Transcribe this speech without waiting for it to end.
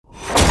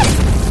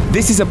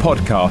This is a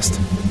podcast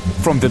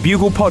from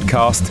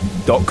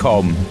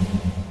thebuglepodcast.com.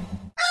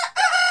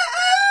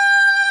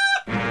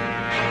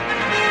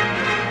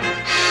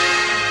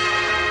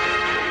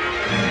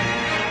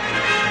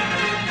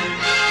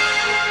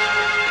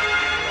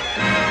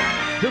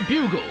 The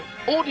Bugle,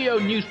 audio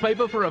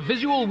newspaper for a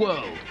visual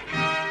world.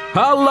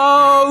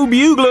 Hello,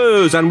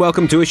 Buglers, and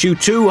welcome to issue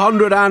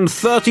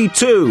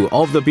 232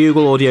 of the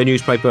Bugle audio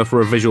newspaper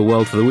for a visual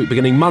world for the week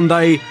beginning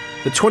Monday,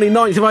 the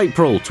 29th of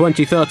April,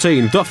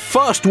 2013, the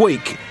first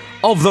week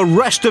of the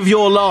rest of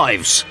your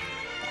lives,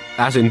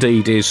 as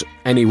indeed is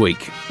any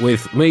week,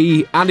 with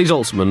me, Andy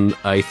Zaltzman,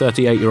 a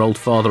 38-year-old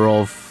father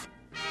of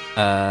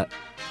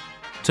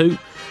two,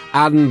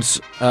 and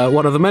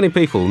one of the many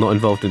people not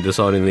involved in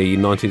designing the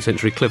 19th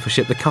century clipper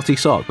ship, the Cutty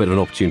Sark, bit of an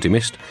opportunity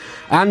missed,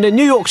 and in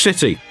New York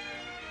City,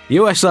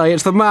 USA,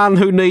 it's the man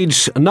who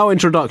needs no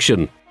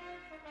introduction.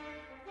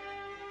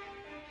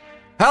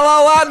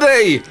 Hello,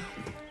 Andy!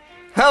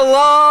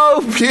 Hello,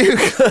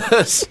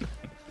 Buglers!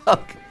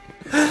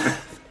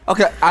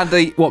 Okay,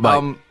 Andy. What,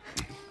 mate?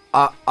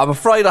 I'm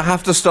afraid I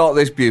have to start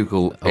this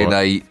Bugle in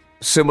a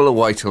similar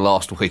way to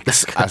last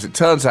week's, as it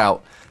turns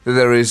out that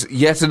there is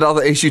yet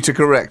another issue to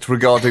correct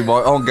regarding my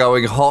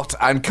ongoing hot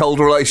and cold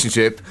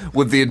relationship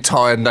with the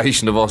entire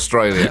nation of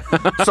Australia.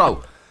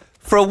 So,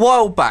 for a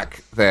while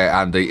back there,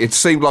 Andy, it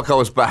seemed like I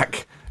was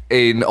back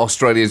in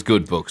Australia's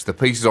good books. The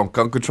pieces on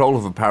gun control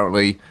have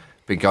apparently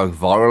been going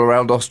viral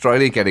around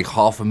Australia, getting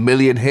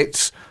 500,000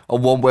 hits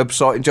on one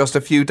website in just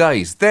a few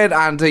days. Then,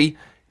 Andy,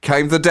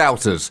 came the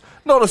doubters.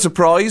 Not a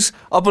surprise.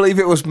 I believe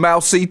it was Mao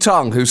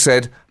Zedong who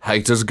said,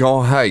 haters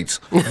gonna hate.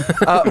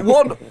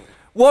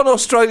 One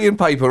Australian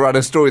paper ran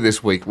a story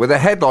this week with a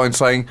headline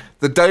saying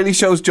The Daily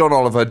Show's John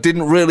Oliver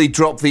didn't really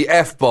drop the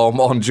F-bomb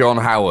on John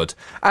Howard.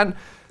 And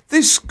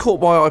this caught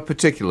my eye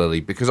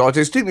particularly because I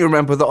distinctly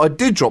remember that I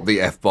did drop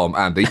the F-bomb,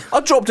 Andy. I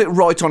dropped it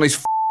right on his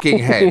f***ing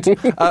head.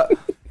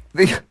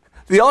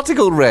 The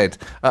article read,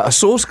 a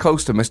source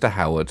close to Mr.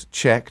 Howard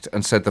checked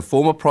and said the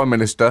former Prime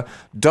Minister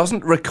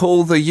doesn't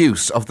recall the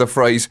use of the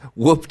phrase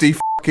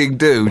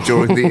whoop-de-f***ing-do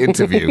during the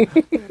interview.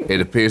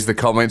 It appears the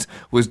comment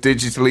was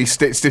digitally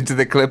stitched into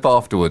the clip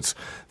afterwards.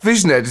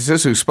 Vision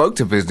editors who spoke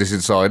to Business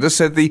Insider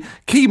said the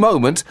key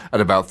moment,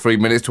 at about 3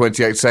 minutes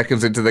 28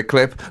 seconds into the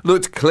clip,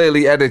 looked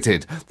clearly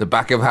edited. The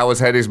back of Howard's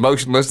head is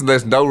motionless and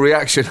there's no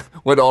reaction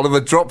when Oliver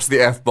drops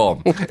the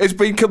F-bomb. It's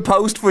been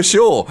composed for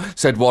sure,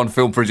 said one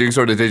film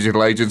producer at a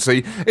digital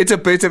agency. It's a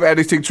bit of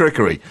editing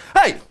trickery.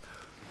 Hey!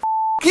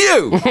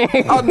 You,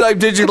 unnamed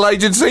digital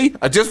agency,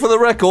 and just for the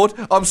record,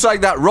 I'm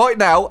saying that right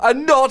now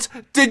and not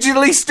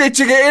digitally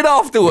stitching it in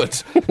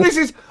afterwards.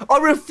 I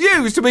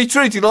refuse to be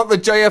treated like the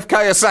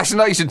JFK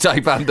assassination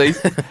tape, Andy.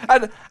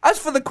 And as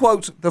for the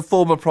quote, the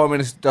former Prime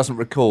Minister doesn't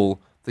recall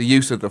the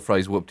use of the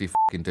phrase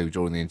whoop-de-f***ing-do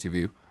during the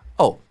interview.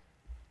 Oh,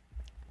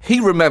 he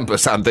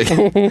remembers, Andy.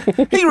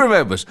 He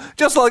remembers.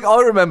 Just like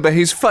I remember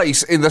his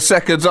face in the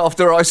seconds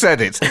after I said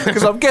it.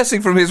 Because I'm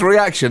guessing from his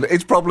reaction,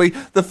 it's probably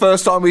the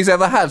first time he's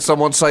ever had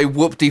someone say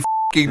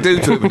whoop-de-f***ing-do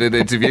to him in an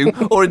interview,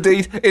 or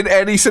indeed in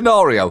any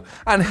scenario.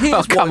 And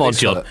here's come on,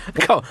 John.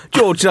 Come on.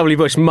 George W.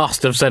 Bush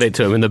must have said it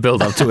to him in the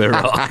build-up to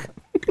Iraq.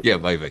 Yeah,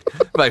 maybe.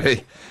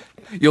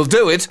 You'll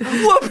do it.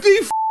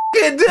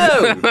 Whoop-de-f***ing-do!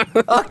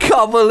 I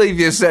can't believe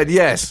you said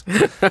yes.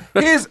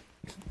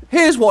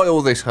 Here's why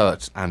all this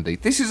hurts, Andy.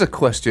 This is a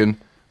question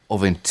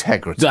of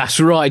integrity. That's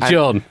right,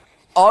 John. And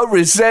I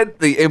resent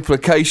the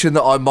implication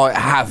that I might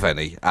have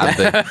any,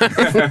 Andy.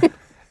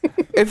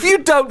 If you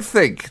don't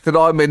think that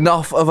I'm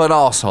enough of an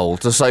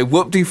arsehole to say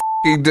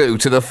whoop-de-f***ing-do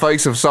to the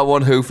face of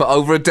someone who for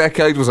over a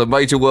decade was a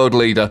major world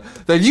leader,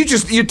 then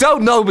you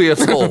don't know me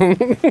at all.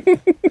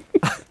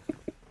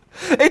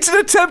 It's an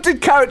attempted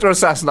character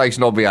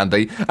assassination on me,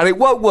 Andy, and it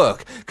won't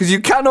work, because you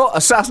cannot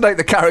assassinate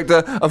the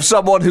character of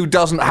someone who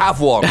doesn't have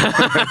one.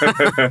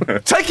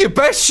 Take your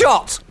best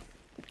shot!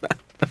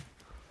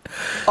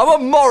 I'm a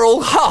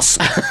moral husk!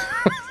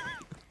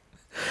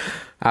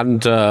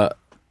 And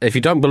if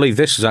you don't believe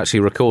this is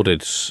actually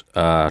recorded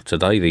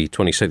today, the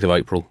 26th of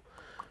April,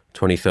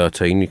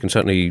 2013, you can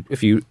certainly,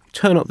 if you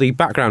turn up the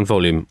background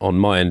volume on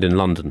my end in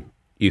London,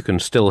 you can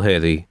still hear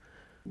the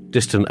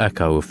distant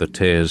echo of the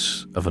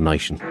tears of a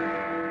nation.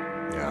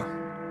 Yeah.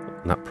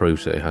 And that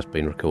proves that it has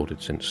been recorded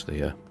since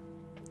the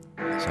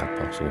sad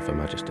passing of Her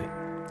Majesty.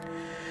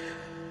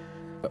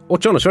 Well,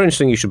 John, it's very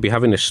interesting you should be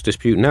having this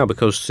dispute now,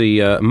 because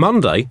the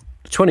Monday,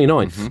 the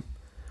 29th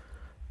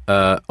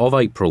of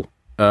April,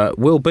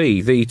 will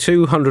be the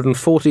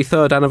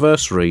 243rd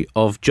anniversary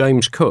of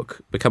James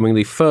Cook becoming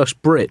the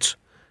first Brit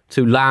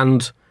to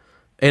land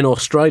in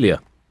Australia.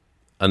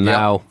 And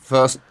now...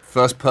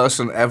 First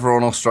person ever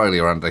on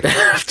Australia, Andy.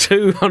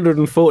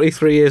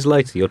 243 years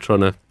later, you're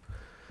trying to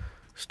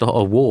start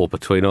a war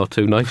between our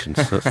two nations.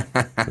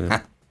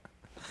 Yeah.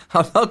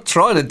 I'm not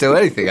trying to do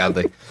anything,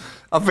 Andy.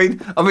 I've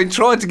been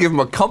trying to give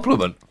him a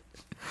compliment.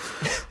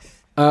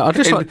 I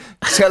just in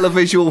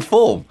televisual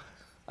form.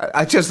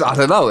 I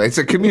don't know. It's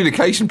a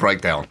communication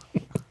breakdown.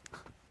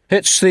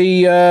 It's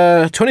the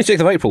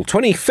 26th of April,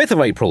 25th of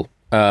April,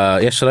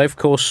 Yesterday, of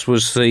course,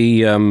 was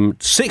the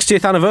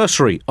 60th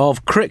anniversary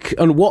of Crick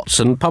and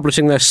Watson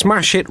publishing their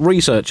smash hit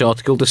research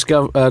article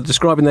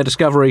describing their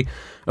discovery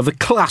of the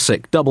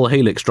classic double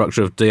helix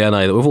structure of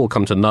DNA that we've all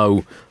come to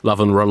know, love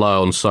and rely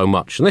on so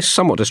much. And this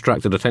somewhat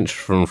distracted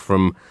attention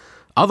from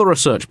other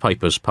research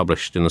papers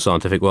published in the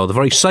scientific world the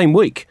very same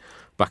week,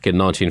 back in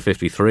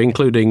 1953,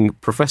 including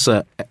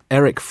Professor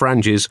Eric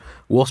Frange's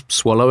Wasp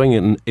Swallowing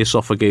and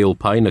Esophageal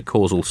Pain, a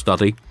Causal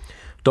Study,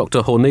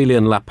 Dr.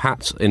 Hornelian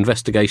Lapat's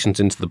Investigations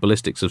into the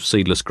Ballistics of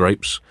Seedless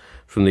Grapes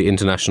from the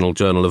International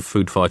Journal of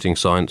Food Fighting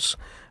Science,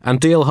 and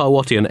D.L.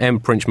 Harwati and M.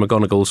 Prince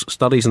McGonagall's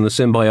Studies in the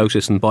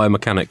Symbiosis and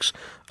Biomechanics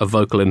of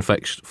Vocal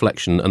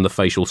Inflection and the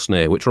Facial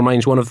Sneer, which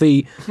remains one of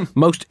the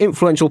most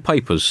influential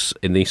papers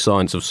in the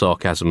science of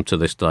sarcasm to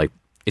this day.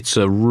 It's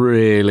a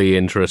really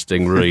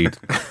interesting read.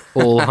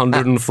 All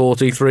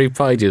 143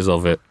 pages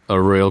of it,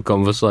 a real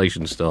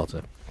conversation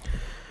starter.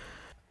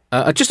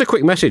 Just a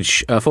quick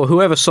message for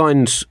whoever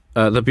signed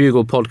the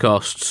Bugle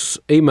podcast's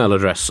email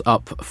address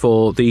up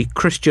for the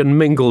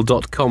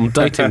christianmingle.com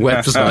dating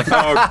website.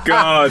 Oh,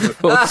 God.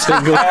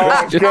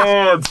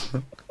 God.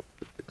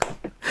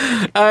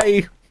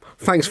 A,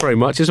 thanks very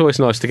much. It's always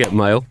nice to get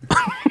mail.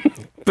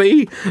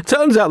 B,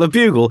 turns out the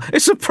Bugle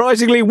is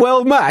surprisingly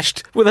well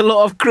matched with a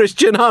lot of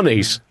Christian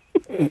honeys.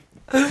 Oh,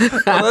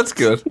 that's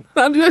good.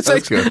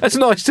 That's good. That's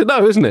nice to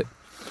know, isn't it?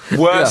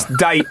 Worst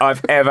date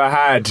I've ever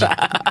had.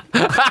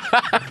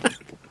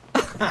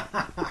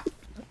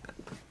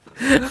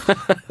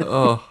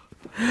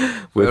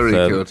 Very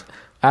good.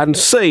 And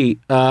C,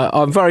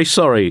 I'm very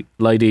sorry,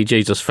 Lady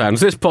Jesus fans.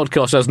 This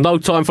podcast has no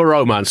time for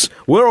romance.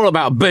 We're all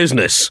about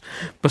business.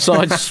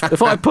 Besides,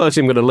 if I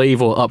personally am going to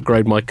leave or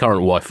upgrade my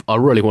current wife, I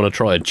really want to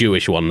try a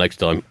Jewish one next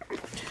time.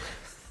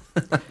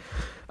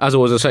 As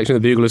always, a section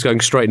of the Bugle is going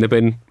straight in the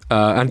bin.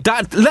 And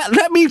that,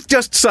 let me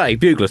just say,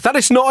 Buglers, that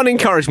is not an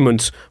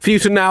encouragement for you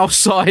to now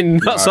sign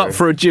us up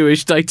for a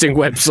Jewish dating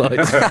website.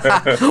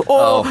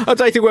 or a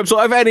dating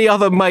website of any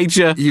other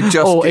major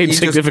or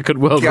insignificant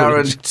world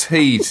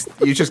guaranteed.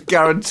 You just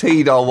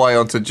guaranteed our way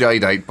onto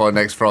J-Date by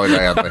next Friday,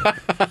 haven't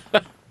we?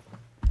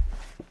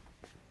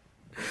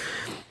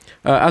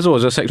 As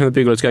always, a section of the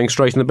Bugle is going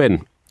straight in the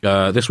bin.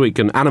 This week,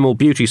 an animal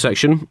beauty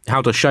section,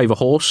 how to shave a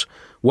horse,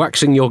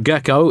 waxing your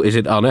gecko, is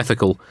it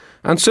unethical,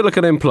 and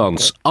silicone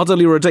implants,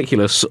 utterly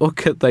ridiculous, or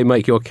could they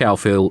make your cow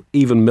feel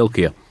even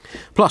milkier?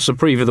 Plus a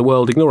preview of the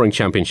World Ignoring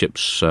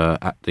Championships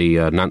at the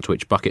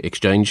Nantwich Bucket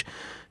Exchange.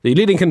 The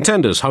leading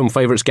contenders, home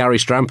favourites Gary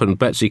Stramp and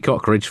Betsy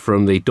Cockridge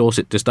from the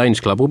Dorset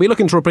Disdains Club, will be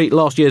looking to repeat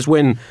last year's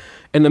win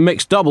in the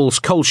mixed doubles,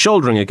 cold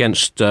shouldering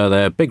against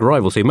their big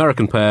rivals, the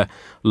American pair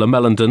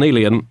Lamell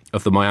Danielian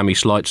of the Miami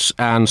Slights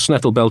and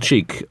Snettel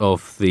Belcheek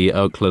of the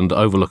Oakland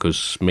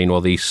Overlookers.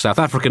 Meanwhile, the South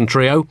African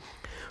trio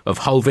of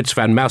Hovitz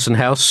van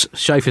Mousenhouse,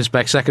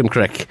 Schaefersbeck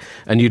Secondkrek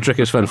and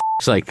Udrickus van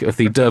Sake of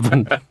the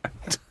Durban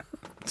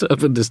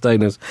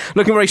Disdainers.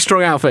 Looking very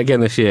strong outfit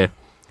again this year.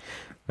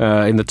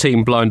 In the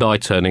team blind eye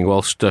turning,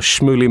 whilst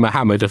Shmuli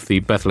Mohammed of the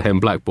Bethlehem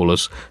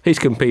Blackballers, he's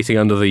competing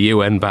under the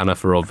UN banner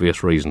for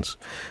obvious reasons.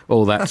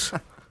 All that's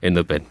in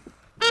the bin.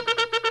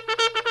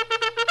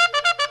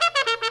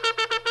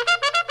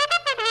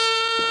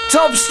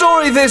 Top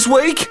story this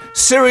week.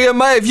 Syria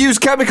may have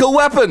used chemical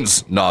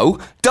weapons. No.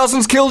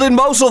 Dozens killed in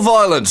Mosul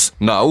violence.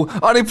 No.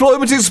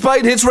 Unemployment in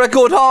Spain hits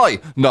record high.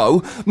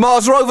 No.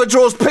 Mars rover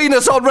draws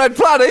penis on red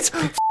planet.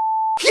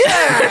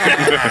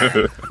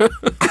 Yeah!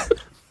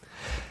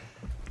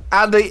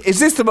 Andy, is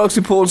this the most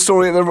important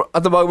story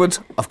at the moment?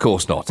 Of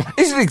course not.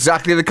 Is it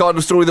exactly the kind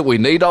of story that we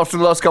need after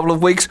the last couple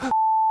of weeks?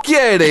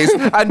 Yeah, it is.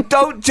 And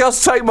don't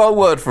just take my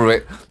word for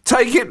it.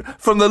 Take it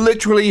from the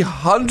literally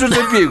hundreds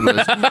of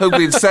buglers who've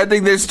been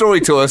sending this story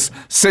to us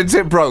since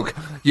it broke.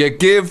 You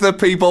give the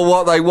people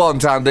what they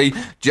want, Andy.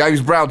 James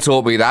Brown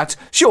taught me that.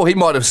 Sure, he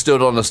might have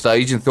stood on the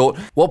stage and thought,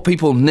 what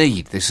people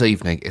need this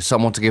evening is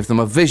someone to give them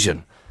a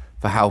vision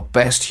for how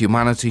best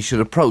humanity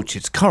should approach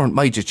its current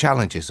major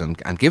challenges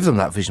and give them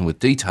that vision with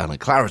detail and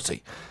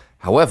clarity.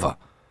 However,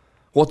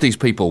 what these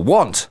people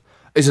want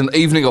is an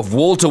evening of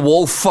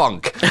wall-to-wall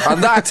funk,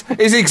 and that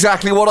is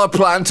exactly what I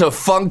plan to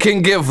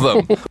funking give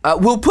them.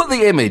 We'll put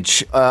the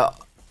image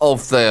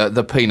of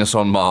the penis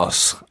on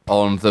Mars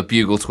on the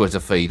Bugle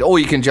Twitter feed, or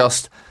you can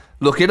just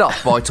look it up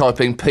by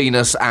typing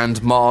penis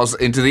and Mars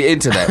into the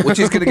internet, which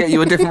is going to get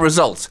you a different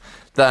result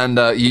than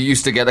you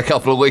used to get a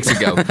couple of weeks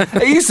ago.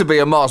 It used to be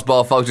a Mars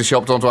bar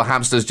photoshopped onto a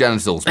hamster's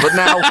genitals, but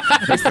now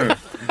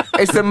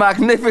it's the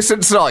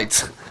magnificent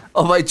sight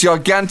of a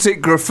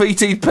gigantic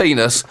graffiti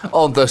penis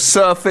on the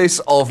surface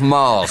of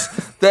Mars.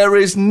 There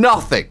is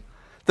nothing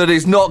that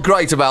is not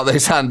great about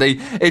this, Andy.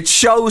 It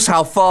shows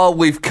how far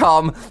we've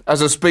come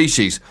as a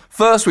species.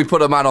 First, we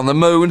put a man on the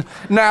moon.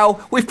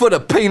 Now, we've put a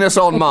penis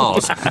on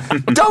Mars.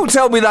 Don't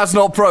tell me that's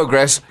not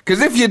progress,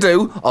 because if you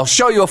do, I'll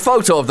show you a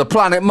photo of the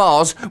planet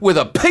Mars with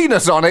a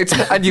penis on it,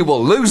 and you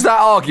will lose that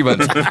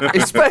argument.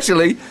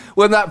 Especially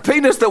when that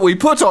penis that we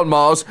put on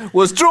Mars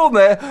was drawn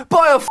there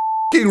by a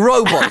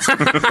robot.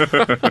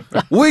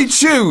 We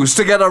choose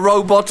to get a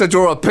robot to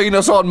draw a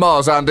penis on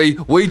Mars, Andy.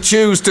 We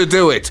choose to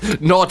do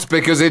it. Not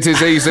because it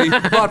is easy,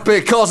 but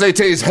because it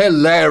is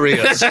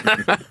hilarious.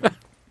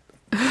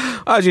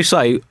 As you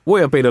say,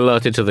 we have been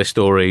alerted to this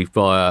story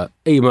via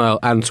email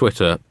and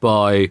Twitter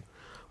by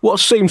what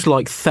seems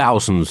like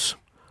thousands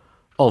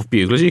of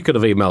buglers. You could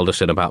have emailed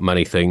us in about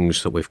many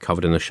things that we've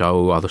covered in the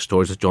show, other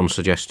stories that John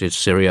suggested,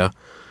 Syria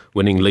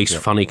winning least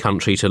funny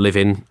country to live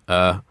in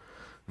for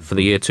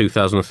the year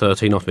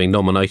 2013 after being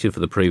nominated for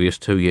the previous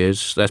 2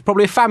 years. There's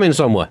probably a famine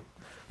somewhere.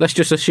 Let's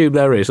just assume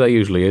there is. There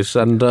usually is.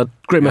 And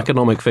grim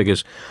economic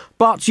figures.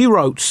 But you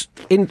wrote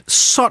in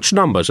such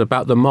numbers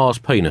about the Mars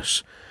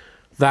penis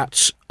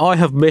that I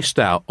have missed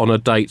out on a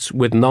date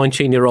with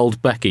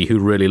 19-year-old Becky who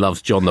really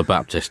loves John the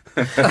Baptist.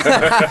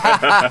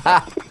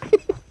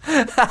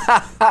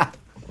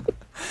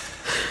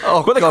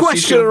 Oh, but the gosh,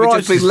 question you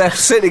arises... just been left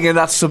sitting in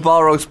that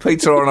Sbarro's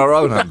pizza on her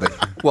own, Andy.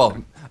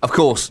 Well, of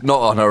course,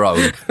 not on her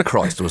own.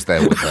 Christ was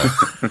there with her.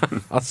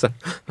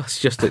 That's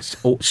just, it's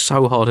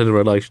so hard in a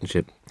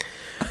relationship.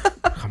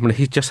 I mean,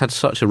 he's just had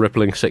such a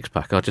rippling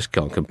six-pack, I just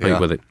can't compete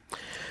with it.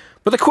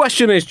 But the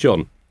question is,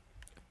 John,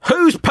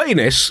 whose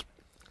penis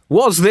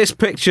was this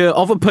picture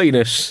of a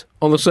penis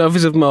on the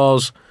surface of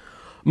Mars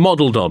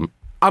modelled on?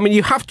 I mean,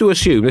 you have to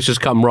assume this has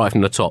come right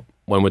from the top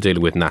when we're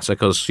dealing with NASA,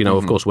 because, you know,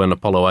 of course, when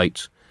Apollo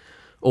 8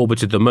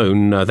 orbited the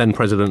moon, then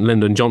President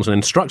Lyndon Johnson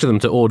instructed them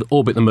to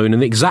orbit the moon in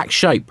the exact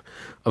shape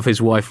of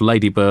his wife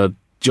Lady Bird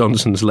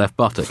Johnson's left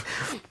buttock.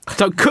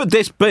 So could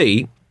this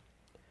be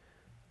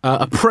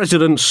a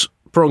president's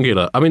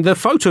brongular? I mean, the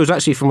photo is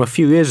actually from a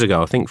few years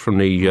ago, I think from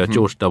the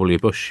George W.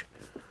 Bush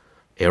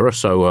era,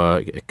 so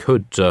it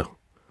could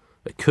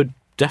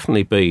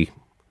definitely be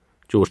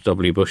George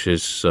W.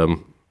 Bush's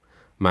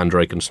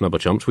Mandrake and Snubber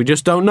Chumps. We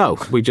just don't know.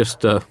 We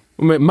just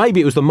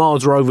maybe it was the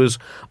Mars rover's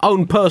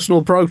own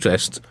personal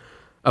protest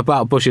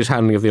about Bush's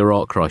handling of the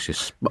Iraq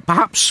crisis. But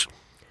perhaps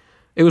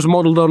it was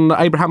modelled on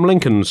Abraham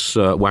Lincoln's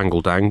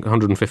Wangle Dang,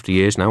 150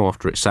 years now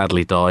after it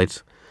sadly died,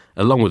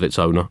 along with its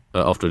owner,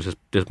 after a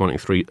disappointing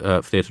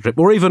theatre trip.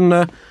 Or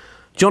even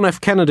John F.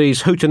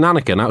 Kennedy's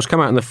Hootenannican. Now, it's come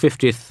out in the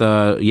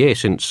 50th year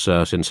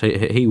since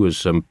he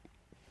was...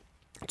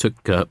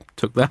 Took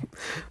that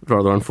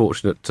rather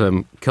unfortunate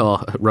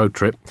car road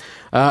trip.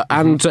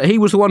 And he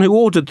was the one who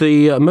ordered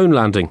the moon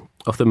landing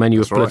off the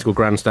menu of political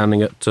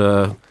grandstanding at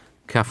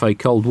Cafe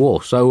Cold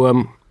War.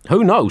 So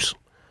who knows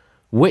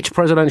which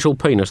presidential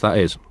penis that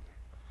is?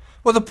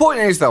 Well, the point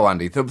is, though,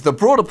 Andy, the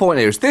broader point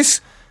here is this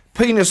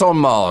penis on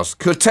Mars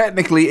could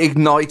technically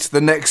ignite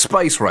the next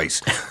space race.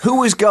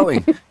 Who is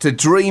going to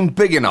dream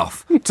big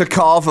enough to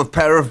carve a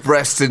pair of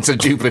breasts into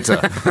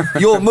Jupiter?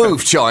 Your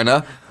move,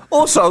 China.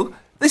 Also,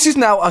 this is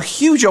now a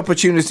huge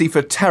opportunity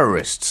for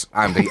terrorists,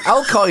 Andy.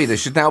 Al-Qaeda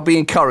should now be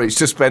encouraged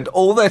to spend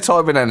all their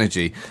time and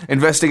energy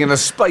investing in a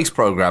space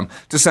program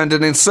to send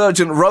an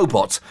insurgent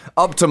robot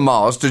up to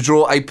Mars to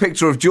draw a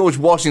picture of George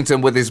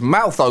Washington with his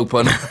mouth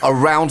open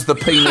around the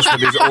penis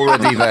that is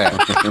already there.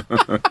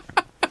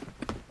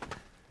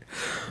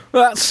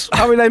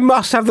 They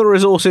must have the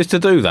resources to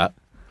do that.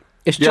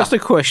 It's just a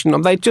question.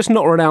 They're just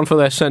not renowned for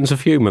their sense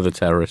of humour, the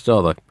terrorists,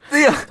 are they?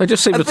 Yeah. They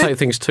just seem to take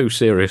things too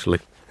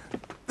seriously.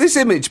 This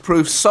image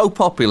proved so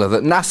popular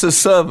that NASA's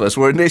servers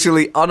were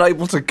initially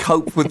unable to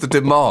cope with the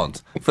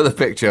demand for the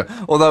picture,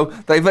 although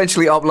they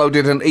eventually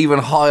uploaded an even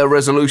higher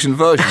resolution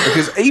version,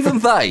 because even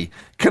they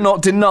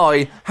cannot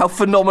deny how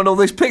phenomenal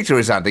this picture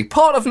is, Andy.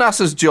 Part of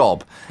NASA's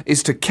job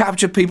is to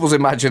capture people's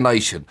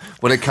imagination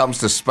when it comes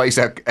to space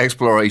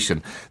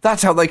exploration.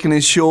 That's how they can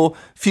ensure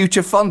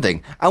future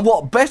funding. And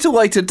what better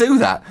way to do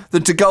that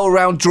than to go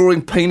around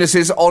drawing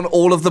penises on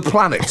all of the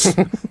planets?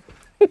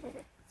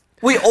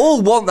 We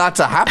all want that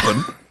to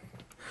happen.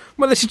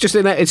 Well, this is just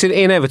it's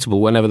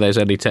inevitable whenever there's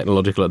any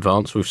technological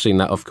advance. We've seen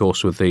that, of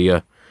course, with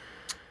the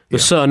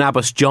Sir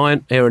Nabbus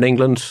giant here in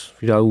England,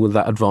 you know, with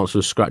that advance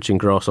of scratching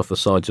grass off the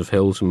sides of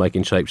hills and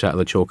making shapes out of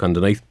the chalk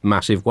underneath.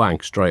 Massive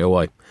wank straight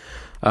away.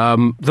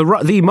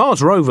 The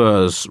Mars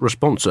rovers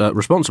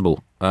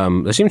responsible,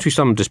 there seems to be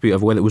some dispute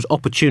over whether it was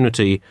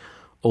Opportunity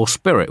or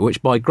Spirit,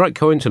 which by great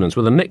coincidence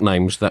were the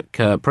nicknames that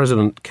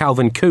President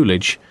Calvin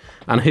Coolidge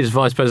and his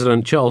Vice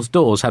President Charles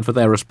Dawes had for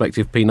their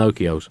respective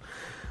Pinocchios.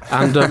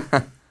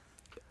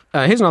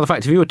 And here's another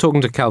fact. If you were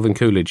talking to Calvin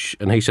Coolidge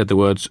and he said the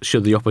words,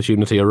 "should the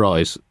opportunity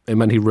arise," it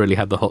meant he really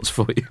had the hots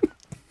for you.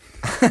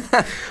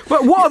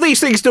 But what are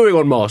these things doing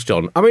on Mars,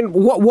 John? I mean,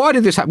 why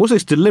did this happen? Was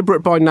this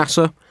deliberate by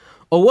NASA?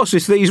 Or was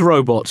this these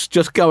robots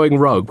just going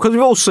rogue? Because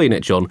we've all seen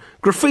it, John.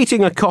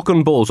 Graffitiing a cock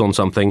and balls on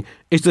something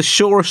is the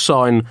surest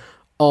sign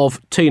of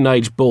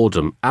teenage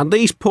boredom. And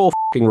these poor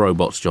f***ing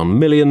robots, John,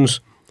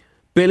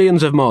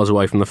 billions of miles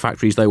away from the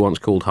factories they once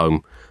called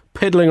home,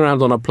 piddling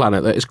around on a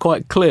planet that is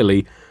quite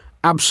clearly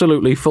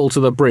absolutely full to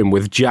the brim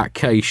with Jack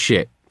K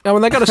shit. I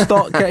mean, they're going to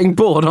start getting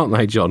bored, aren't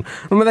they, John?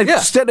 I mean, they've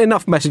sent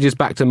enough messages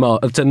back to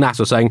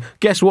NASA saying,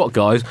 guess what,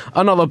 guys?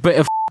 Another bit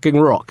of f***ing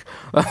rock.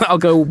 I'll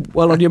go,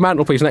 well, on your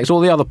mantelpiece next to all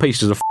the other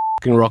pieces of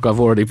f***ing rock I've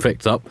already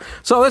picked up.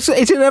 So it's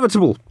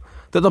inevitable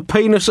that the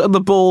penis and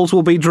the balls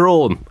will be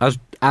drawn, as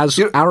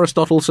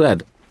Aristotle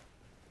said.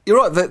 You're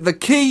right. The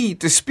key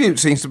dispute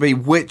seems to be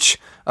which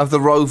of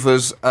the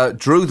rovers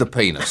drew the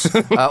penis.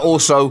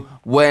 Also,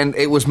 when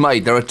it was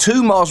made. There are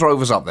 2 Mars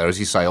rovers up there, as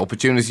you say,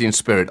 Opportunity and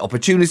Spirit.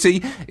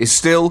 Opportunity is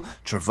still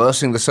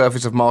traversing the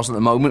surface of Mars at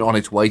the moment on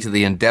its way to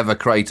the Endeavour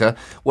crater,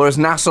 whereas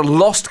NASA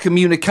lost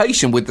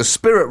communication with the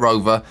Spirit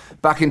rover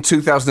back in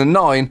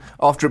 2009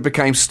 after it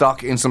became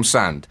stuck in some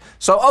sand.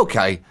 So,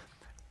 okay,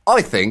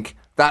 I think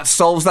that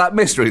solves that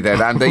mystery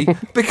then, Andy,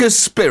 because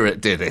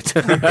Spirit did it.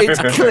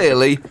 It's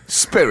clearly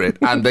Spirit,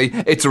 Andy.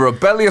 It's a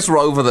rebellious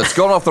rover that's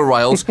gone off the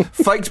rails,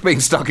 faked being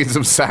stuck in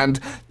some sand,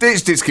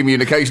 ditched its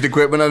communication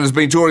equipment, and has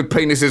been drawing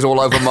penises all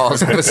over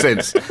Mars ever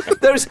since.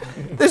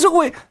 There's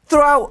always,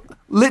 throughout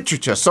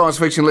literature, science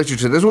fiction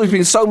literature, there's always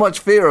been so much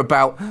fear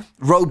about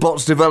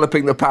robots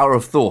developing the power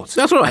of thought.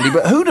 That's right. Andy,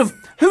 but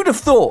who'd have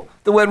thought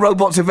that when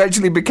robots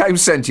eventually became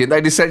sentient,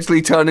 they'd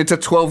essentially turn into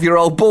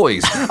 12-year-old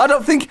boys? I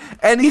don't think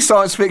any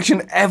science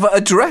fiction ever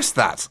addressed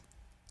that.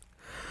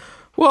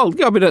 Well,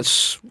 yeah, I mean,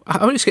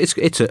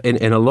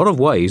 in a lot of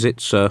ways,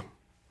 it's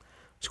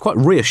quite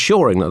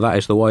reassuring that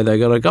is the way they're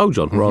going to go,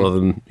 John, rather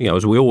than,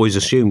 as we always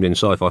assumed in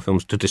sci-fi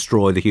films, to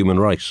destroy the human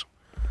race.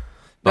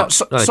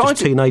 But they're just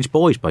teenage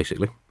boys,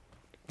 basically.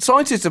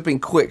 Scientists have been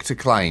quick to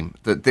claim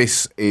that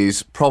this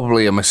is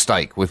probably a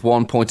mistake, with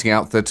one pointing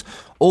out that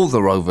all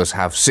the rovers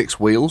have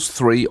 6 wheels,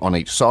 3 on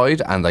each side,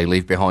 and they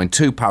leave behind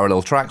 2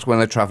 parallel tracks when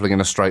they're travelling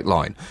in a straight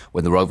line.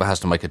 When the rover has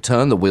to make a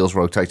turn, the wheels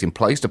rotate in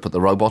place to put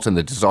the robot in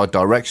the desired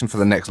direction for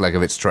the next leg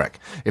of its trek.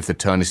 If the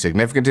turn is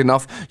significant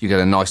enough, you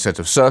get a nice set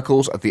of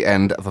circles at the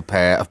end of a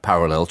pair of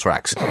parallel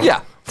tracks.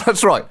 Yeah,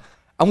 that's right.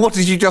 And what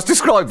did you just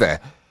describe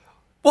there?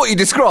 What you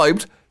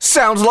described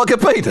sounds like a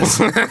penis.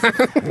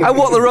 And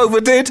what the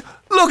rover did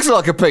looks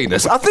like a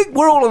penis. I think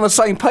we're all on the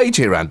same page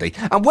here, Andy.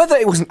 And whether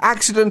it was an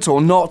accident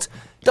or not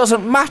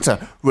doesn't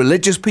matter.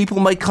 Religious people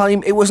may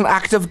claim it was an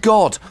act of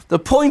God. The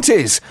point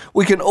is,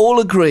 we can all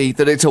agree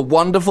that it's a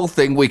wonderful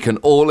thing we can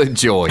all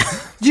enjoy.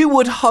 You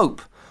would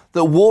hope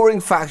that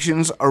warring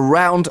factions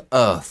around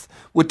Earth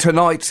would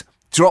tonight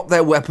drop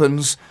their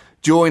weapons,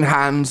 join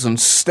hands and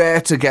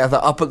stare together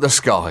up at the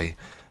sky,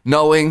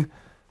 knowing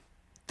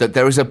that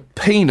there is a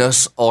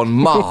penis on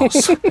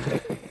Mars,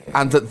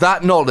 and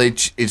that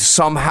knowledge is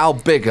somehow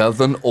bigger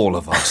than all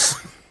of us.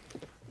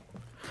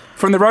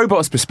 From the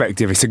robot's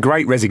perspective, it's a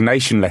great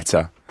resignation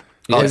letter,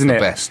 isn't it?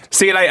 Best.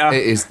 See you later.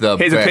 It is the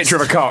Here's best. a picture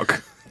of a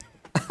cock.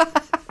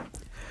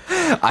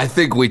 I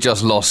think we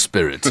just lost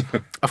Spirit.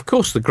 Of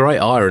course, the great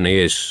irony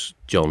is,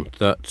 John,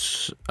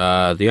 that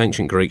the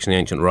ancient Greeks and the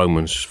ancient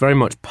Romans very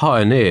much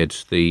pioneered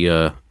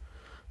the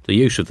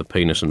use of the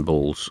penis and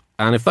balls.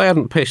 And if they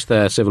hadn't pissed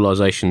their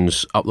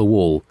civilizations up the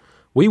wall,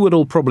 we would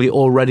all probably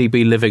already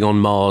be living on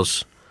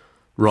Mars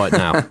right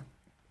now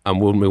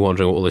and wouldn't be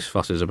wondering what all this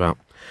fuss is about.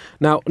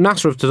 Now,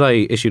 NASA have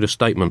today issued a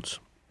statement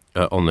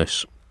on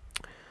this.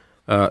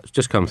 It's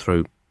just come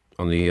through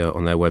on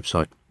their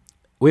website.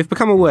 We've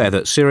become aware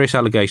that serious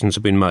allegations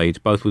have been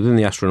made, both within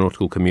the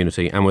astronautical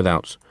community and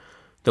without,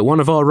 that one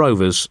of our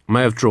rovers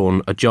may have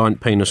drawn a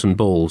giant penis and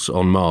balls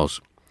on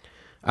Mars.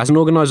 As an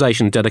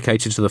organisation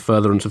dedicated to the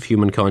furtherance of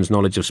humankind's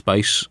knowledge of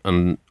space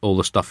and all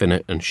the stuff in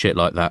it and shit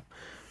like that,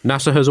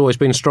 NASA has always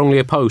been strongly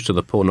opposed to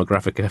the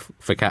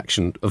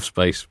pornographication of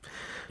space,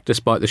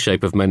 despite the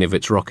shape of many of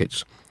its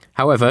rockets.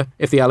 However,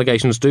 if the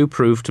allegations do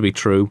prove to be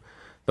true,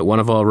 that one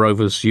of our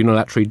rovers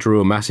unilaterally drew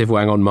a massive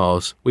wang on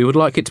Mars, we would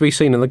like it to be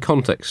seen in the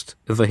context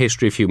of the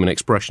history of human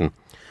expression.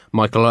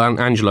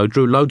 Michelangelo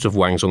drew loads of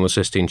wangs on the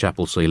Sistine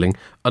Chapel ceiling,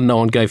 and no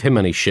one gave him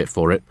any shit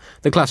for it.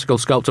 The classical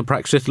sculptor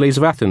Praxiteles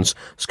of Athens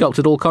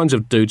sculpted all kinds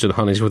of dudes and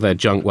honeys with their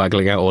junk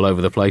waggling out all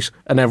over the place,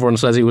 and everyone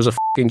says he was a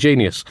fucking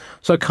genius.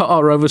 So cut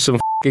our rovers some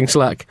fucking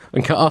slack,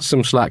 and cut us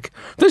some slack.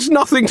 There's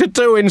nothing to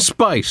do in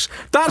space.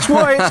 That's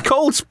why it's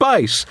called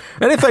space.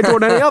 And if they draw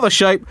in any other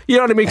shape,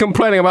 you'd only be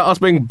complaining about us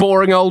being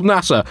boring old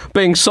NASA,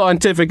 being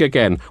scientific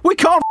again. We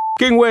can't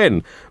fucking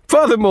win.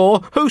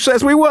 Furthermore, who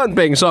says we weren't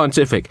being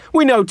scientific?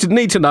 We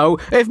need to know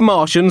if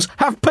Martians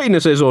have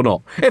penises or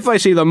not. If they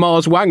see the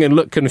Mars wang and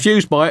look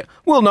confused by it,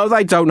 we'll know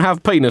they don't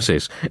have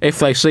penises. If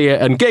they see it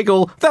and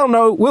giggle,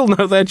 we'll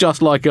know they're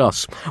just like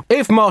us.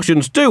 If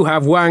Martians do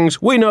have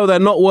wangs, we know they're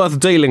not worth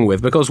dealing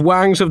with, because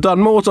wangs have done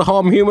more to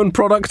harm human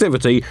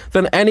productivity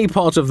than any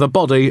part of the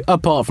body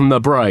apart from the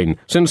brain.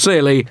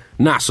 Sincerely,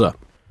 NASA.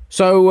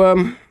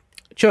 So,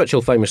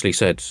 Churchill famously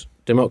said,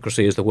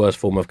 democracy is the worst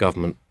form of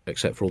government,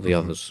 except for all the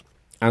others.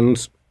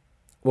 And,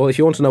 well, if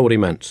you want to know what he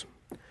meant,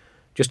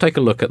 just take a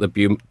look at the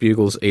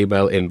Bugle's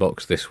email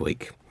inbox this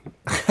week.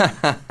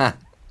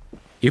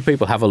 You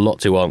people have a lot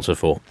to answer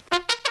for.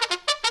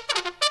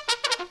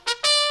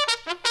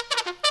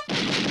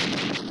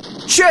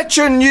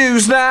 Chechen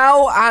news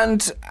now,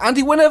 and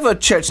Andy, whenever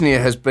Chechnya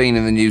has been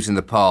in the news in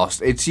the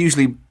past, it's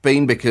usually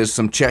been because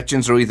some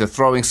Chechens are either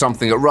throwing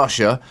something at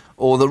Russia,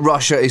 or that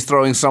Russia is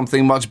throwing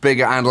something much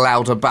bigger and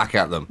louder back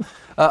at them.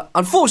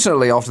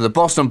 Unfortunately, after the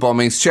Boston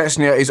bombings,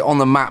 Chechnya is on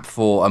the map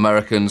for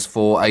Americans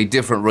for a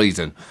different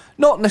reason.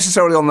 Not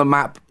necessarily on the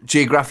map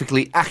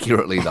geographically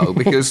accurately, though,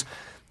 because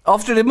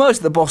After it emerged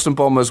that the Boston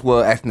bombers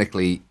were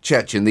ethnically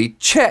Chechen, the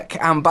Czech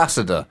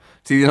ambassador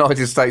to the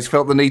United States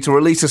felt the need to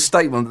release a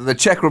statement that the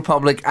Czech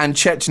Republic and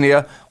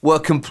Chechnya were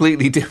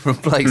completely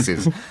different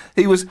places.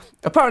 He was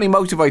apparently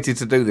motivated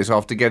to do this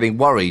after getting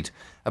worried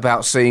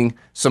about seeing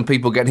some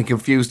people getting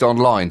confused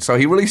online. So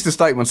he released a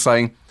statement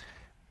saying,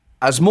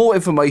 "As more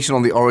information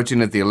on the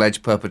origin of the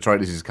alleged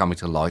perpetrators is coming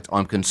to light,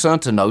 I'm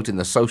concerned to note in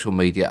the social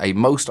media a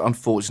most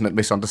unfortunate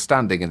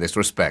misunderstanding in this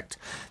respect.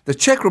 The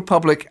Czech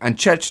Republic and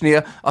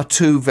Chechnya are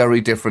two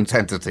very different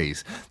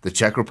entities. The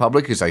Czech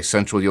Republic is a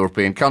Central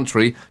European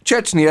country.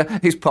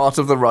 Chechnya is part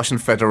of the Russian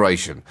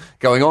Federation."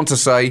 Going on to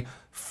say,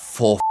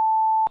 "For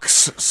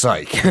f***'s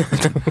sake."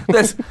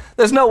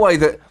 There's no way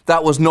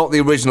that was not the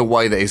original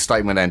way that his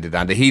statement ended,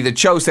 Andy. He either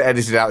chose to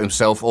edit it out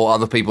himself or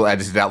other people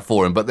edited it out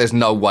for him, but there's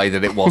no way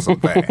that it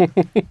wasn't there.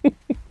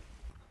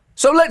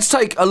 So let's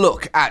take a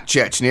look at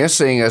Chechnya,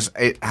 seeing as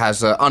it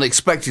has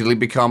unexpectedly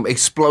become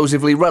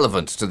explosively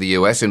relevant to the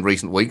US in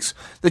recent weeks.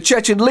 The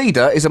Chechen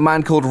leader is a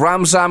man called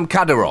Ramzan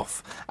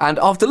Kadyrov, and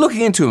after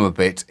looking into him a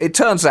bit, it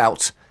turns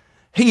out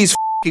he is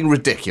f***ing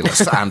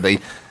ridiculous, Andy.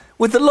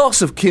 With the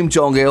loss of Kim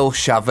Jong-il,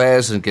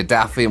 Chavez and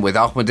Gaddafi, and with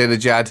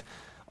Ahmadinejad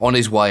on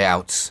his way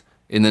out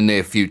in the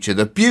near future,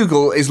 the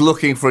Bugle is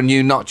looking for a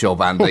new nutjob,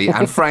 Andy,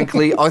 and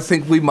frankly, I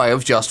think we may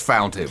have just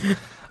found him.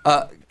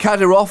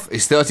 Kadyrov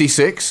is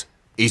 36.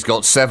 He's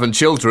got 7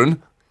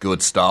 children.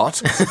 Good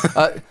start.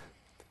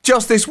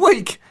 Just this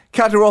week,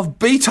 Kadyrov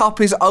beat up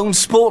his own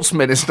sports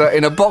minister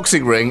in a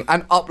boxing ring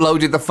and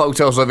uploaded the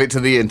photos of it to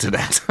the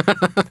internet.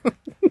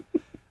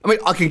 I mean,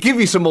 I can give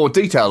you some more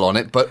detail on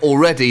it, but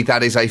already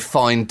that is a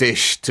fine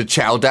dish to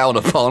chow down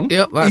upon.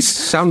 Yep, that's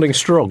sounding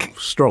strong.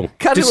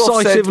 Kadyrov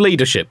Decisive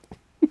leadership.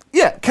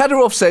 Yeah,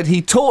 Kadyrov said he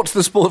taught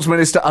the sports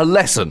minister a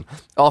lesson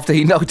after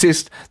he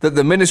noticed that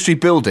the ministry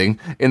building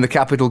in the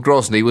capital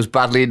Grozny was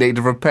badly in need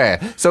of repair.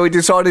 So he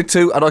decided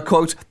to, and I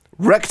quote,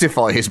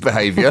 rectify his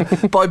behaviour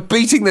by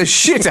beating the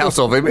shit out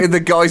of him in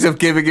the guise of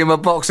giving him a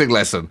boxing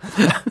lesson.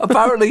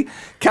 Apparently,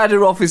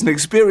 Kadyrov is an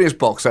experienced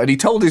boxer, and he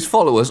told his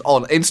followers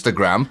on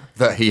Instagram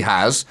that he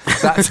has,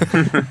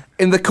 that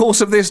in the course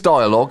of this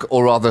dialogue,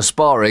 or rather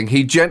sparring,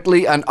 he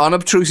gently and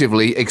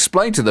unobtrusively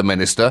explained to the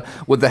minister,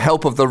 with the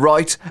help of the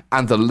right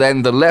and the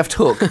left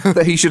hook,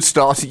 that he should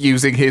start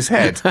using his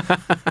head.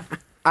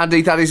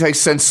 Andy, that is a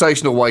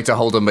sensational way to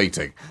hold a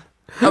meeting.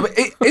 I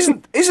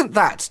mean, isn't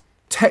that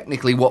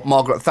technically what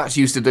Margaret Thatcher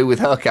used to do with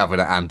her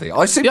cabinet, Andy?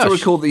 I seem to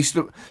recall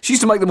that she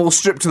used to make them all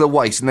stripped to the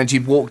waist, and then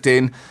she'd walked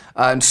in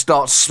and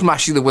start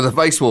smashing them with a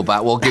baseball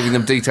bat while giving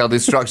them detailed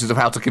instructions of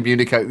how to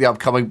communicate the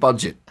upcoming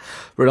budget.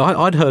 Really,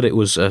 I'd heard it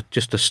was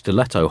just a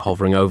stiletto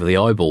hovering over the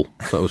eyeball.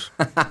 That was...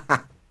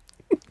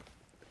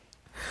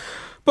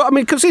 But, I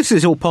mean, because this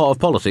is all part of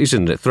politics,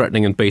 isn't it?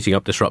 Threatening and beating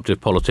up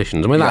disruptive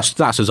politicians. I mean,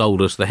 that's as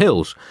old as the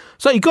hills.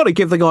 So you've got to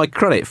give the guy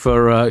credit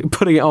for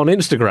putting it on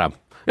Instagram.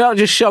 You know, it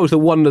just shows the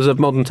wonders of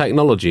modern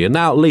technology. And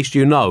now at least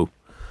you know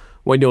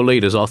when your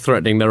leaders are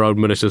threatening their own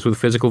ministers with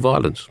physical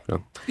violence.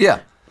 Yeah.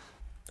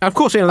 Of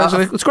course, you know,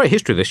 it's a great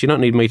history of this. You don't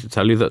need me to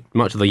tell you that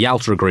much of the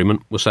Yalta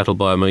Agreement was settled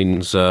by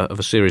means of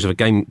a series of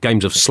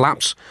games of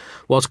slaps,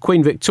 whilst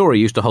Queen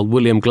Victoria used to hold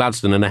William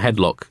Gladstone in a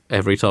headlock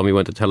every time he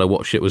went to tell her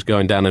what shit was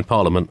going down in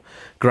Parliament,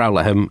 growl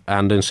at him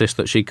and insist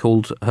that she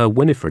called her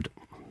Winifred.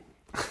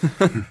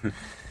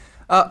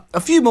 A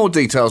few more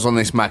details on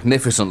this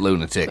magnificent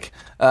lunatic.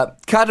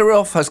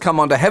 Kadyrov has come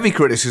under heavy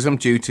criticism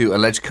due to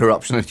alleged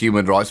corruption and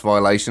human rights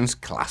violations.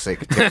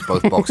 Classic, ticks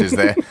both boxes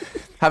there.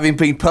 Having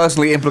been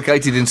personally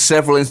implicated in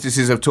several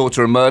instances of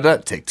torture and murder,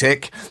 tick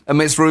tick,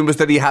 amidst rumours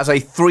that he has a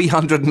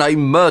 300-name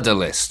murder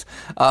list.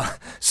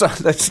 So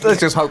let's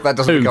just hope that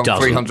doesn't become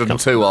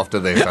 302 after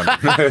this.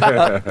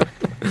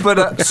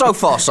 But so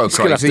far, so crazy. He's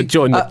going to have to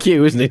join the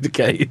queue, isn't he,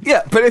 Kate?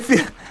 Yeah, but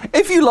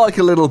if you like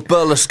a little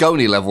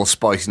Berlusconi-level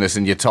spiciness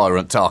in your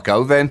tyrant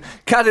taco, then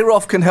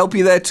Kadyrov can help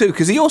you there too,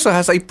 because he also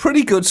has a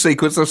pretty good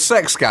sequence of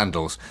sex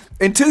scandals.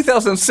 In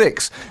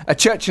 2006, a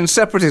Chechen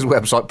separatist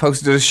website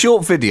posted a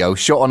short video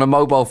shot on a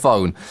mobile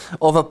phone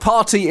of a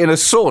party in a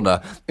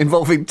sauna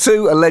involving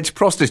 2 alleged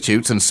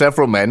prostitutes and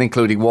several men,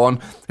 including one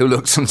who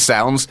looks and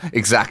sounds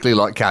exactly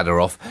like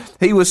Kadyrov.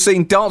 He was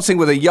seen dancing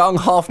with a young,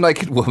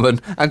 half-naked woman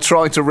and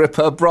trying to rip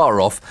her bra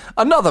off.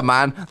 Another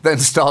man then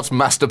starts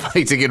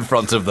masturbating in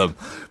front of them.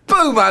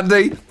 Boom,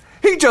 Andy!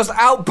 He just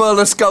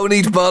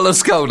out-Berlusconi'd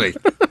Berlusconi.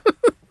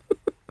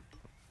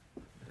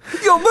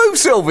 Your move,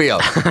 Silvio!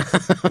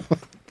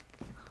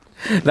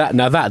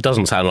 That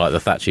doesn't sound like the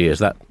Thatcher years.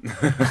 That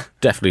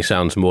definitely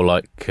sounds more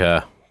like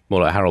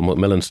Harold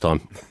Macmillan's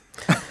time.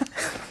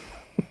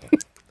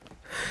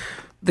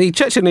 The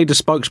Chechen leader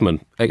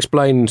spokesman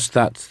explains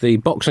that the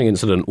boxing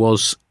incident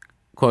was,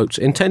 quote,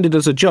 intended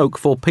as a joke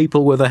for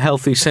people with a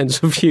healthy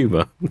sense of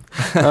humour.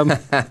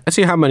 Let's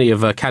see how many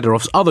of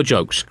Kadyrov's other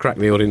jokes crack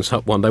the audience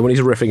up one day when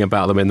he's riffing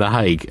about them in The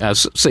Hague,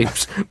 as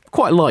seems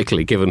quite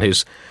likely given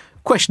his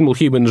questionable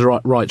human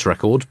rights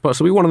record,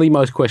 possibly one of the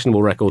most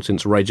questionable records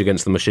since Rage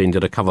Against the Machine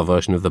did a cover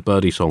version of the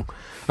Birdie song.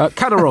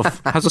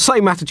 Kadyrov has the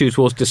same attitude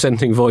towards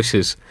dissenting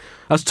voices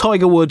as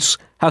Tiger Woods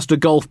has to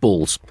golf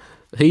balls.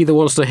 He either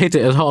wants to hit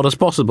it as hard as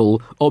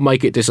possible or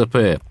make it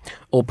disappear,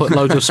 or put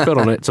loads of spin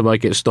on it to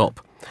make it stop,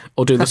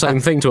 or do the same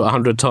thing to it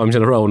 100 times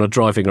in a row on a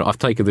driving. I've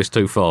taken this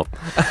too far.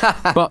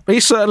 But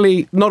he's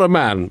certainly not a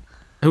man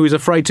who is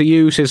afraid to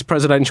use his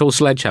presidential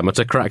sledgehammer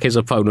to crack his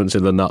opponents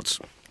in the nuts.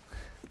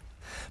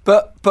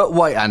 But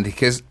wait, Andy,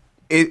 because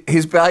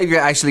his behaviour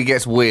actually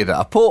gets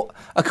weirder.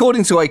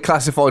 According to a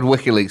classified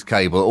WikiLeaks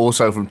cable,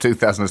 also from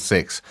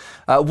 2006,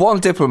 one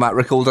diplomat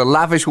recalled a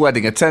lavish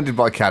wedding attended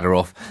by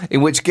Kadyrov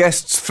in which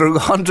guests threw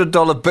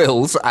 $100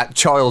 bills at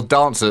child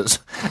dancers,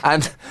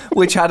 and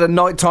which had a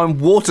nighttime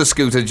water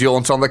scooter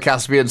jaunt on the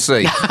Caspian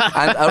Sea.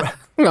 And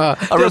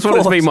just want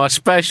it to be my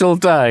special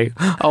day.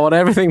 I want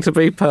everything to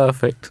be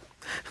perfect.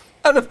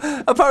 And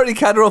apparently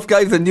Kadyrov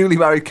gave the newly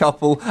married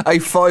couple a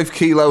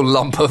 5-kilo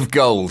lump of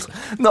gold.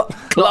 Not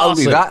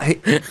only that,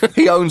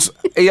 he owns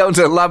a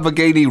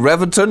Lamborghini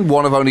Reventon,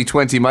 one of only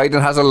 20 made,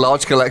 and has a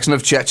large collection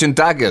of Chechen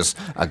daggers.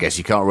 I guess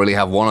you can't really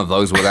have one of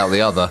those without the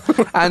other.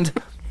 And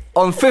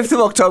on 5th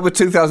of October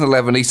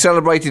 2011, he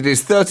celebrated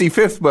his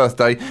 35th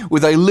birthday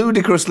with a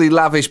ludicrously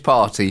lavish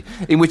party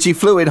in which he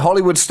flew in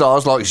Hollywood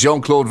stars like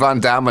Jean-Claude Van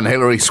Damme and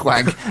Hilary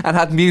Swank and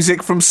had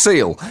music from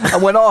Seal.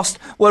 And when asked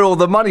where all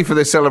the money for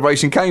this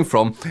celebration came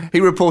from, he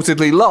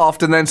reportedly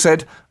laughed and then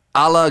said,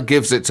 "Allah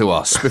gives it to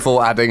us,"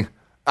 before adding,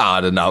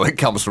 "I don't know, it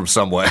comes from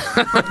somewhere."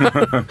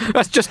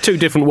 That's just two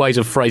different ways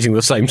of phrasing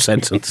the same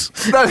sentence.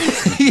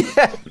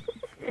 Yeah.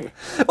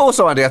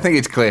 Also, Andy, I think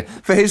it's clear,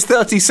 for his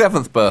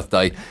 37th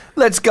birthday,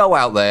 let's go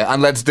out there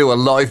and let's do a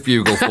live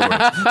bugle for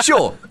him.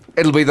 Sure,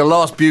 it'll be the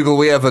last bugle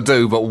we ever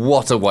do, but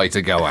what a way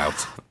to go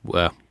out.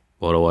 Well,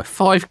 what do I...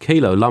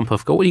 5-kilo lump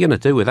of gold, what are you going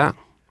to do with that?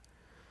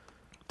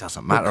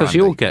 Doesn't matter, Because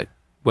you'll get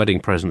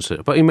wedding presents.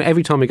 But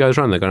every time he goes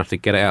around, they're going to have to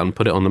get it out and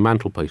put it on the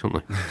mantelpiece,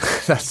 aren't they?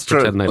 That's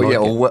true.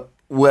 Or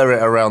wear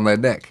it around their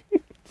neck.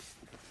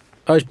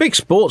 He's a big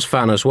sports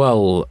fan as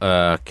well,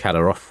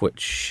 Kadyrov,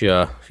 which,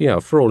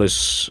 for all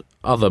his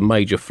other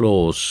major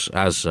flaws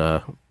as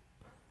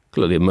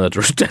clearly a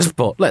murderous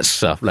despot,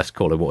 let's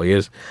call him what he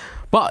is.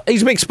 But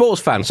he's a big sports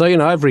fan, so,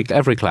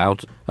 every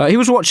cloud. He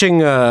was watching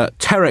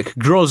Terek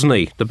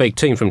Grozny, the big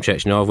team from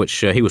Chechnya, of which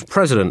he was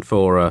president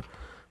for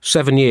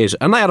 7 years,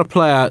 and they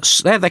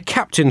had their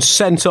captain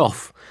sent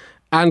off,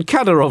 and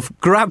Kadyrov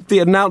grabbed the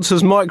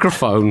announcer's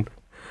microphone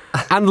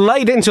and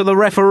laid into the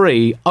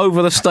referee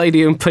over the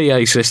stadium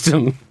PA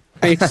system.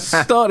 He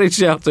started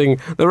shouting,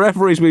 "The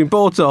referee's been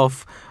bought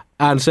off,"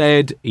 and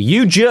said,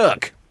 "You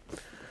jerk."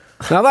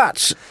 Now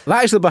that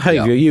is the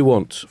behaviour you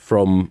want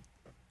from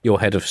your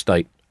head of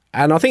state.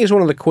 And I think it's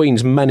one of the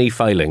Queen's many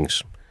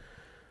failings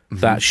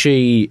that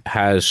she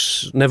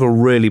has never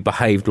really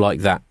behaved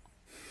like that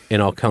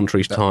in our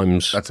country's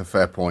times. That's a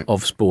fair point.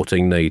 Of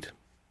sporting need.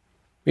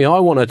 I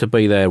want her to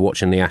be there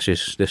watching the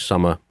Ashes this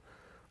summer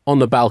on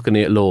the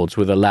balcony at Lord's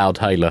with a loud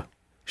hailer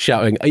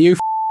shouting, "Are you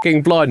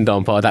f***ing blind,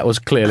 umpire? That was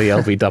clearly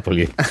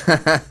LBW."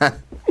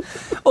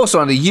 Also,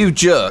 Andy, "you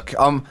jerk."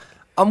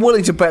 I'm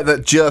willing to bet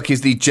that jerk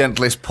is the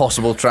gentlest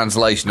possible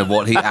translation of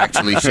what he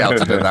actually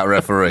shouted at that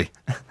referee.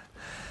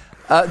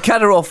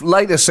 Kadyrov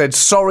later said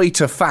sorry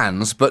to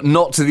fans, but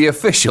not to the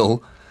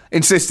official,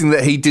 insisting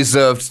that he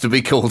deserved to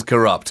be called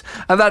corrupt.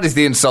 And that is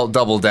the insult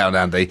doubled down,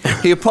 Andy.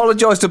 He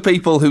apologised to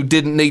people who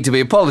didn't need to be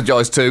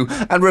apologised to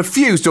and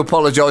refused to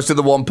apologise to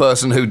the one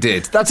person who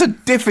did. That's a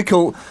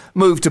difficult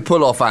move to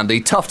pull off, Andy.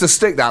 Tough to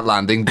stick that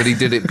landing, but he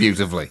did it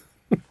beautifully.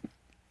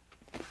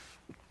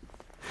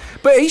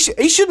 But he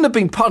shouldn't have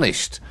been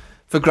punished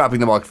for grabbing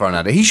the microphone,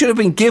 Andy. He should have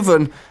been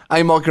given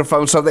a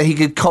microphone so that he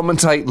could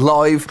commentate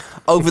live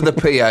over the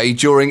PA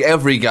during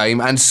every game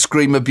and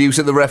scream abuse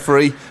at the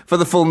referee for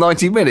the full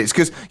 90 minutes.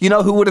 Because you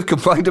know who would have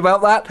complained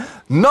about that?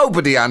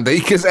 Nobody, Andy,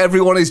 because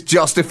everyone is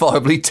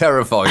justifiably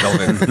terrified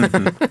of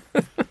him.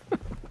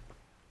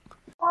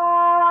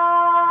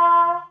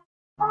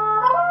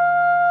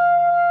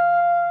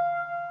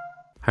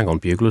 Hang on,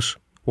 buglers.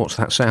 What's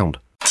that sound?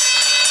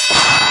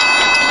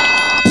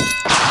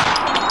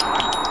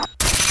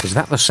 Is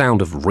that the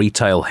sound of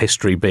retail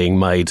history being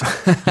made?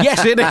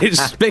 Yes, it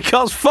is,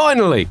 because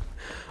finally,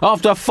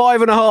 after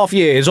 5.5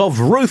 years of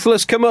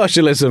ruthless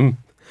commercialism,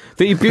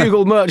 the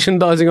Bugle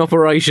merchandising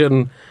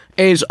operation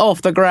is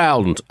off the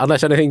ground,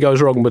 unless anything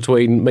goes wrong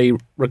between me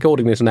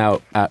recording this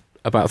now at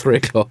about 3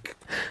 o'clock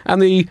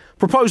and the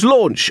proposed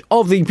launch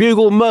of the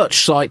Bugle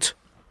merch site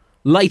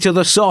later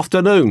this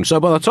afternoon.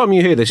 So by the time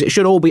you hear this, it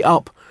should all be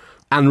up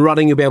and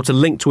running. You'll be able to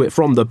link to it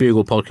from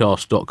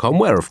thebuglepodcast.com,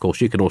 where, of course,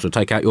 you can also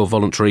take out your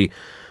voluntary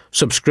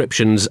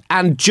subscriptions.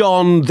 And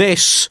John,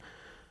 this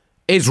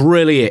is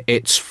really it.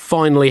 It's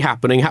finally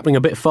happening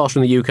a bit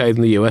faster in the UK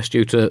than the US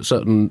due to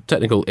certain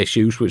technical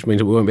issues, which means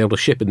that we won't be able to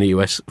ship in the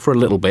US for a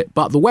little bit.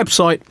 But the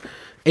website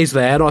is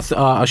there, and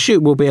I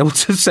assume we'll be able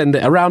to send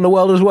it around the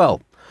world as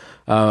well.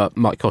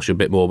 Might cost you a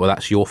bit more, but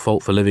that's your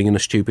fault for living in a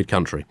stupid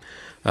country.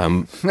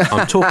 I'm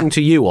talking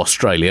to you,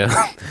 Australia.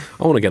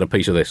 I want to get a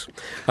piece of this.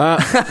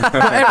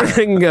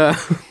 Everything...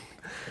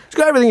 It's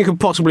got everything you could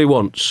possibly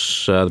want,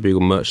 the Bugle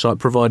merch site,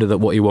 provided that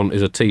what you want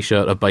is a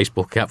T-shirt, a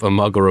baseball cap, a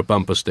mug or a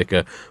bumper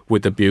sticker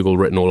with the Bugle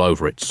written all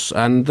over it.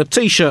 And the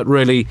T-shirt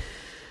really,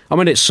 I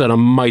mean, it's an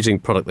amazing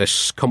product,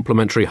 this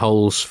complimentary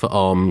holes for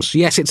arms.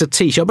 Yes, it's a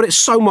T-shirt, but it's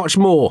so much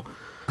more.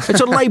 It's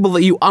a label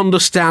that you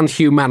understand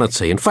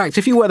humanity. In fact,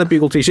 if you wear the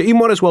Bugle T-shirt, you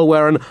might as well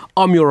wear an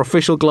I'm your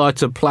official guide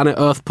to planet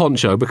Earth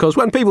poncho, because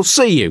when people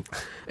see you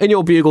in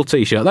your Bugle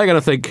T-shirt, they're going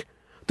to think,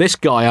 this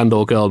guy and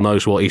or girl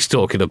knows what he's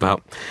talking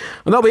about.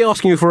 And they'll be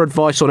asking you for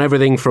advice on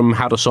everything from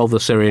how to solve the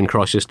Syrian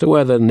crisis to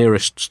where the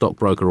nearest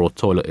stockbroker or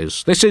toilet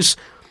is. This is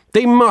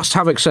the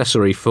must-have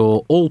accessory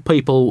for all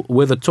people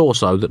with a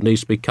torso that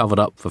needs to be covered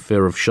up for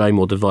fear of shame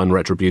or divine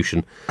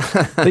retribution.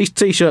 These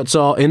T-shirts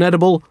are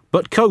inedible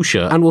but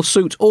kosher and will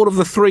suit all of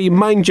the three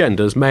main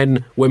genders,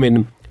 men,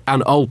 women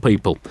and old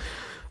people.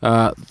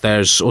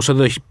 There's also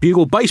the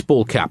Bugle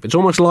baseball cap. It's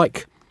almost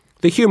like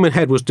the human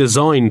head was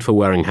designed for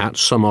wearing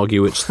hats. Some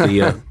argue it's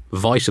the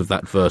vice of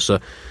that versa.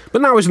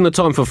 But now isn't the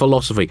time for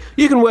philosophy.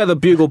 You can wear the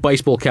Bugle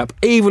baseball cap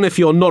even if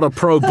you're not a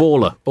pro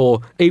baller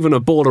or even a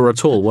baller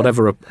at all.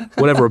 Whatever a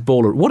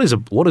baller. What is a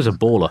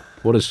baller?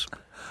 What's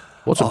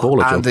a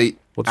baller, John?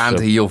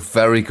 Andy, you're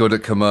very good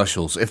at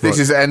commercials. If this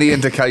is any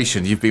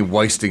indication, you've been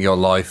wasting your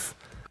life.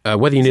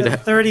 Whether you need a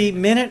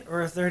 30-minute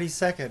or a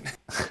 30-second.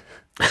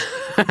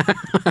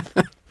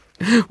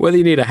 Whether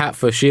you need a hat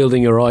for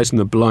shielding your eyes from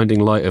the blinding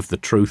light of the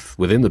truth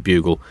within the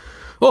Bugle,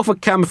 or for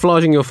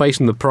camouflaging your face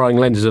in the prying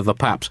lenses of the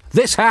paps,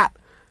 this hat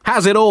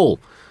has it all.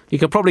 You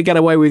could probably get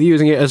away with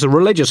using it as a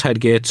religious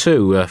headgear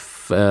too,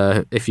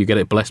 if you get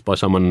it blessed by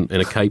someone in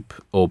a cape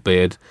or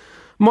beard.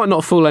 Might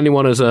not fool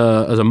anyone as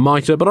a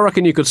mitre, but I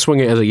reckon you could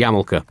swing it as a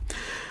yarmulke.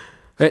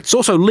 It's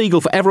also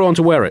legal for everyone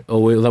to wear it,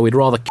 although we'd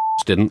rather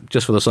didn't,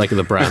 just for the sake of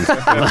the brand.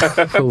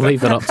 We'll leave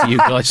that up to you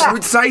guys. I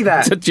would say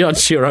that. To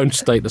judge your own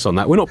status on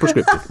that. We're not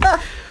prescriptive.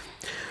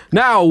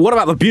 Now, what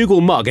about the Bugle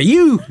mug? Are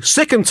you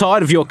sick and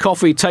tired of your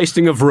coffee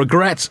tasting of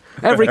regret?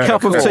 Every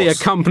cup of tea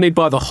accompanied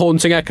by the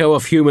haunting echo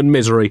of human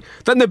misery?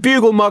 Then the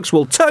Bugle mugs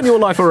will turn your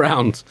life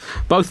around.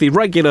 Both the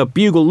regular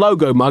Bugle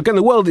logo mug and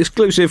the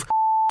world-exclusive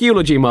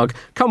eulogy mug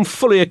come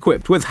fully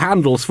equipped with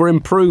handles for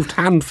improved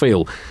hand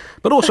feel,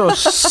 but also a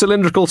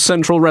cylindrical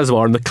central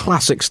reservoir in the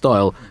classic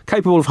style,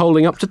 capable of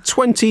holding up to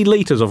 20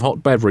 litres of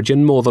hot beverage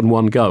in more than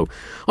one go.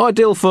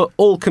 Ideal for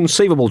all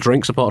conceivable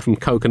drinks apart from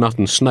coconut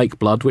and snake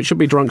blood, which should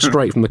be drunk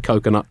straight from the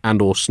coconut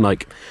and or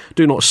snake.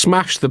 Do not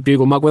smash the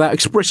Bugle mug without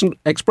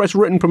express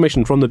written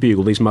permission from the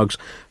Bugle. These mugs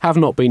have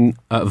not been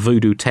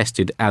voodoo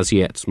tested as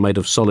yet, made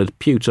of solid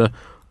pewter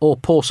or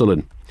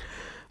porcelain.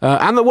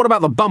 What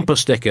about the bumper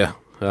sticker?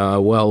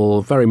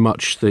 Well, very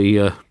much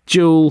the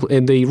jewel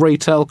in the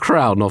retail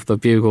crown of the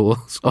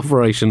Bugle's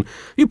operation.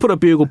 You put a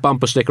Bugle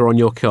bumper sticker on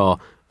your car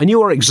and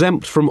you are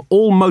exempt from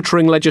all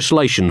motoring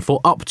legislation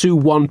for up to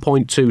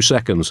 1.2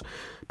 seconds.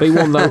 Be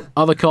warned though,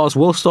 other cars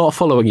will start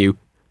following you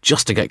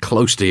just to get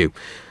close to you.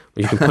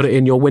 You can put it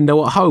in your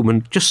window at home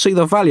and just see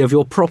the value of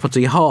your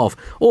property halve.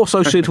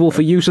 Also suitable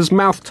for use as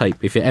mouth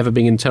tape if you're ever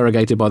being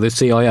interrogated by the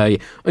CIA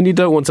and you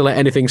don't want to let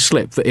anything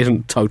slip that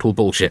isn't total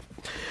bullshit.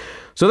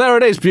 So there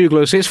it is,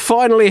 Buglers. It's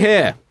finally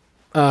here.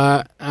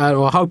 I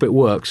hope it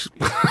works.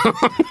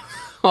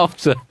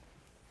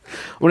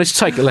 It's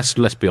taken.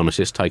 Let's be honest.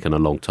 It's taken a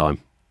long time.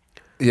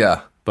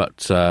 Yeah,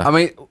 but I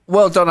mean,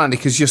 well done, Andy,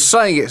 because you're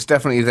saying it's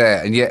definitely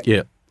there, and yet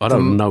I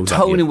don't know the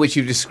tone in which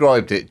you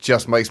described it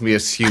just makes me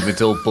assume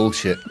it's all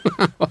bullshit.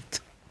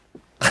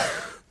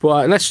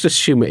 Well, let's just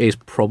assume it is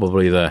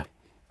probably there,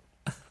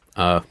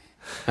 and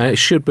it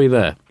should be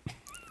there.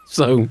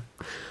 So.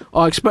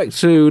 I expect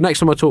to, next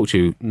time I talk to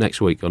you next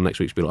week, on next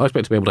week's Bugle, I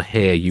expect to be able to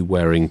hear you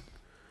wearing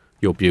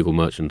your Bugle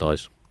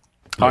merchandise.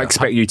 I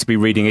expect you to be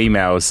reading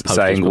emails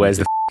saying, where's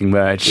the f***ing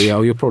merch? Yeah,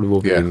 you probably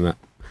will be doing that.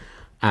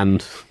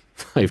 And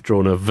they've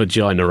drawn a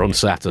vagina on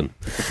Saturn.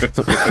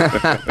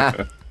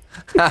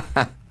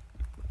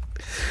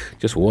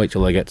 Just wait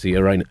till they get to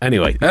Uranus.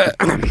 Anyway.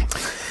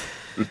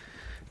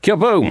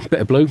 Kaboom!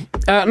 Bit of blue.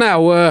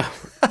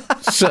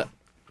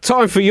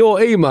 Time for your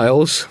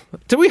emails.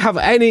 Do we have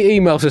any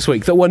emails this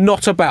week that were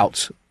not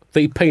about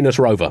the penis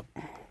rover?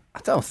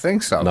 I don't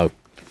think so. No.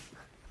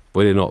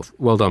 We did not.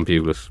 Well done,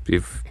 Buglers.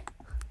 You've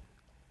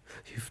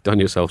done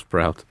yourselves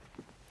proud.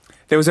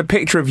 There was a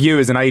picture of you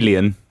as an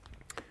alien.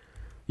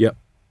 Yep.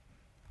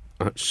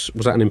 Was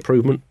that an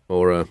improvement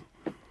or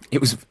It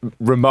was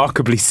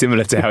remarkably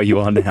similar to how you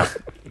are now.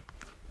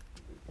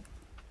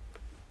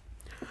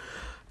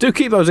 Do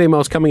keep those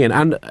emails coming in,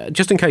 and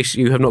just in case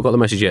you have not got the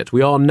message yet,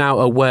 we are now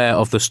aware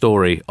of the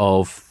story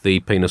of the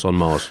penis on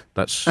Mars.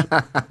 That's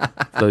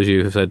those of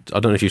you who said,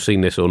 I don't know if you've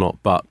seen this or not,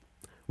 but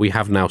we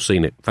have now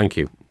seen it. Thank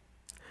you.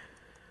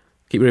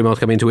 Keep your emails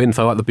coming into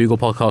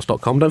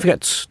info@thebuglepodcast.com. Don't forget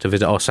to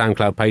visit our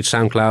SoundCloud page,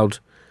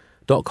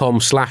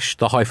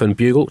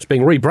 soundcloud.com/the-bugle. It's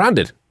being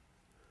rebranded.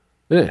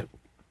 Yeah,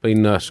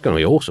 it's going to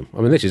be awesome. I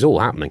mean, this is all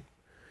happening.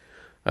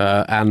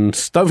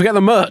 And don't forget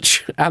the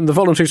merch and the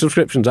voluntary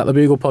subscriptions at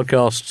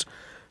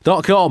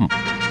thebuglepodcasts.com.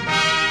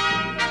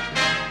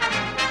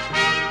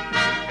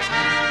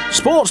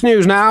 Sports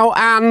news now,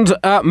 and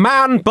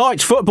man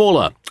bites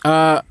footballer.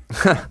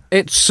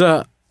 It's,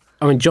 I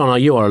mean,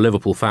 John, you are a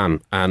Liverpool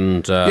fan,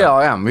 and yeah,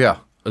 I am. Yeah,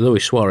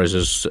 Luis Suarez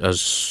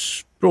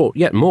has brought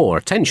yet more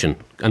attention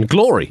and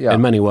glory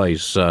in many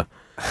ways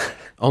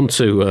On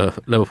to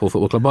Liverpool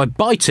Football Club by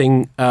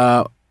biting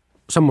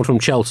someone from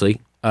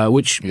Chelsea,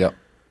 which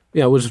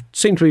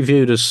seemed to be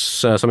viewed as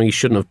something he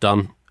shouldn't have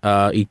done.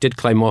 He did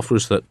claim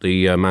afterwards that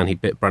the man he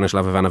bit,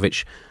 Branislav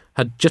Ivanovic,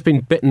 had just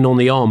been bitten on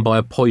the arm by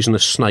a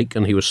poisonous snake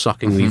and he was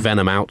sucking the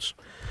venom out.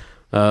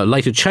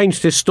 Later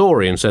changed his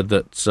story and said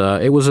that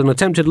it was an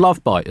attempted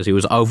love bite as he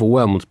was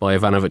overwhelmed by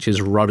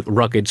Ivanovic's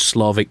rugged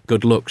Slavic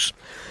good looks.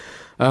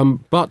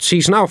 But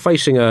he's now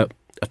facing a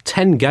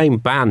 10-game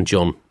ban,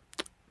 John.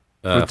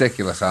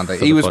 Ridiculous, Andy.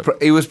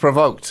 He was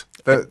provoked.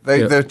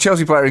 The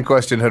Chelsea player in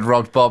question had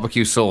rubbed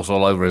barbecue sauce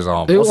all over his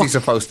arm. What's he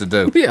supposed to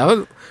do?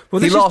 Yeah,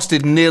 well, he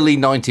lasted nearly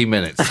 90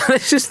 minutes.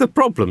 This is the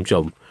problem,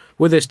 John,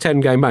 with this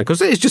 10-game ban,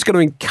 because it's just going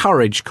to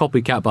encourage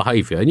copycat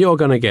behaviour, and you're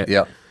going to get...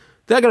 Yep.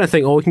 They're going to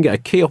think, we can get a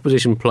key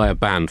opposition player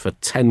banned for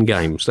 10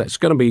 games. That's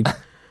going to be...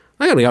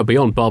 They're going to go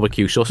beyond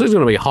barbecue sauce. There's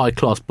going to be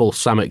high-class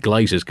balsamic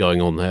glazes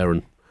going on there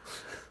and,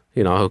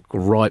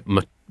 ripe,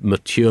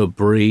 mature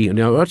brie.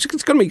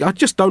 It's going to be... I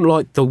just don't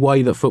like the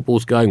way that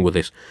football's going with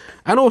this.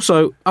 And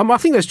also, I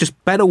think there's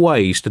just better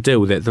ways to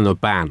deal with it than a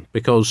ban,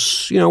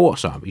 because,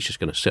 what's up? He's just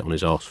going to sit on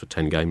his arse for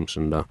 10 games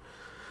and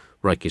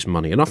rake his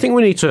money. And I think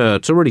we need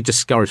to really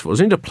discourage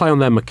footballers. We need to play on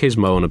their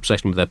machismo and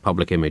obsession with their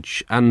public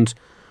image. And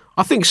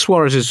I think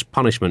Suarez's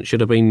punishment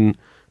should have been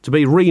to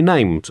be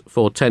renamed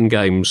for 10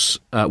 games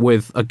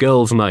with a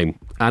girl's name.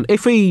 And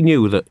if he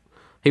knew that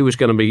he was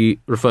going to be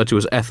referred to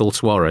as Ethel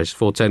Suarez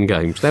for 10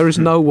 games, there is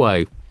no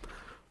way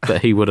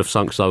that he would have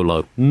sunk so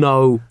low.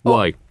 No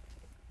way.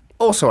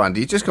 Also, Andy,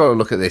 you just got to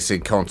look at this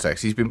in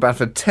context. He's been banned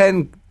for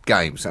 10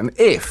 games. And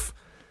if,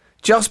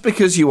 just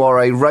because you are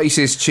a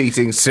racist,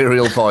 cheating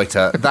serial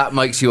biter, that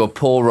makes you a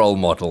poor role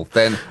model,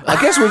 then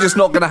I guess we're just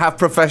not going to have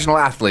professional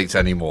athletes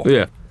anymore.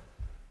 Yeah.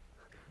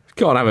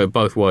 Can't have it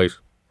both ways.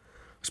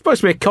 It's supposed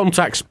to be a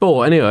contact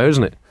sport anyway,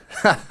 isn't it?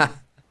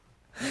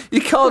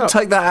 You can't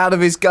take that out of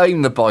his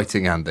game, the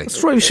biting, Andy.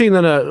 That's right. You've seen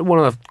that one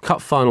of the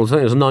cup finals, I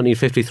think it was a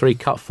 1953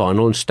 cup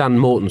final, and Stan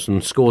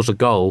Mortensen scores a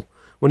goal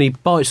when he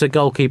bites the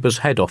goalkeeper's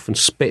head off and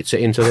spits it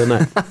into the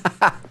net.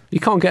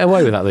 You can't get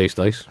away with that these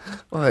days.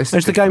 Well, has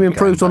the game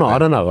improved or not? I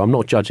don't know. I'm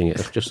not judging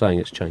it. I'm just saying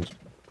it's changed.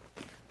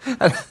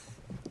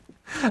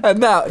 And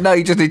now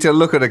you just need to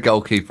look at a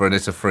goalkeeper and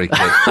it's a free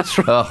kick. That's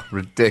right. Oh,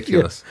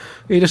 ridiculous.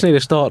 Yeah. You just need to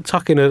start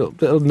tucking a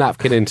little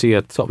napkin into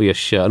your top of your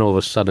shirt and all of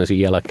a sudden it's a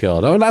yellow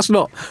card. I mean, that's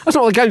not what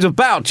the game's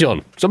about,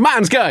 John. It's a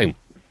man's game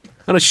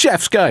and a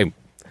chef's game.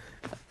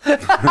 That's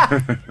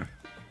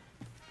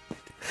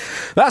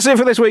it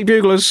for this week,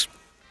 Buglers.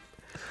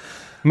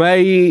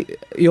 May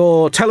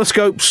your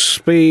telescopes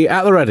be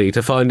at the ready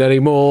to find any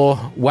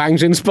more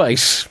wangs in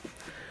space.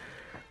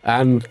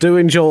 And do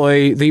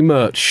enjoy the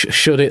merch,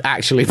 should it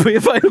actually be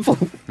available.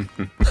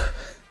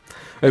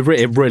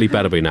 It really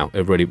better be now.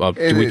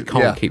 We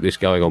can't keep this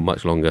going on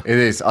much longer. It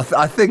is.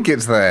 I think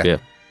it's there. Yeah.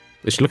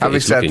 Having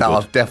said that, good.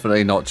 I've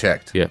definitely not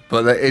checked. Yeah.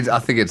 But I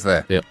think it's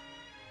there. Yeah.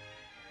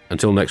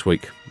 Until next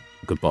week,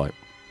 goodbye.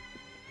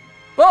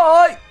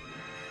 Bye!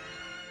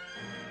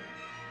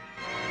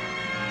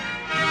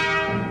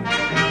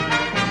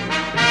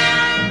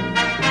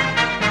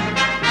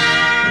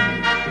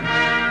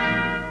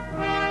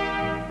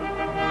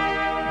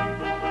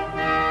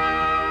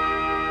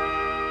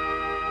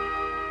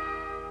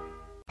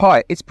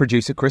 Hi, it's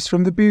producer Chris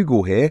from The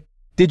Bugle here.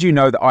 Did you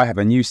know that I have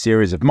a new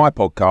series of my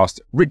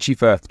podcast, Richie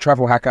Firth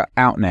Travel Hacker,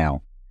 out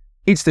now?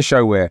 It's the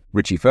show where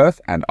Richie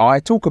Firth and I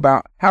talk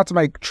about how to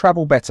make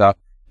travel better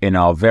in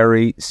our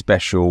very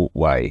special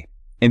way.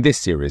 In this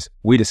series,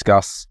 we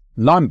discuss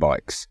Lime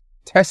bikes,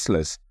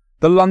 Teslas,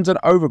 the London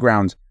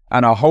Overground,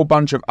 and a whole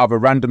bunch of other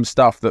random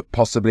stuff that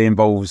possibly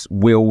involves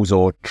wheels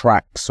or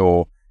tracks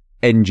or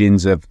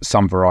engines of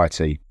some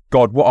variety.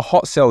 God, what a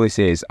hot sell this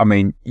is. I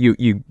mean,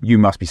 you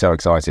must be so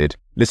excited.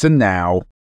 Listen now.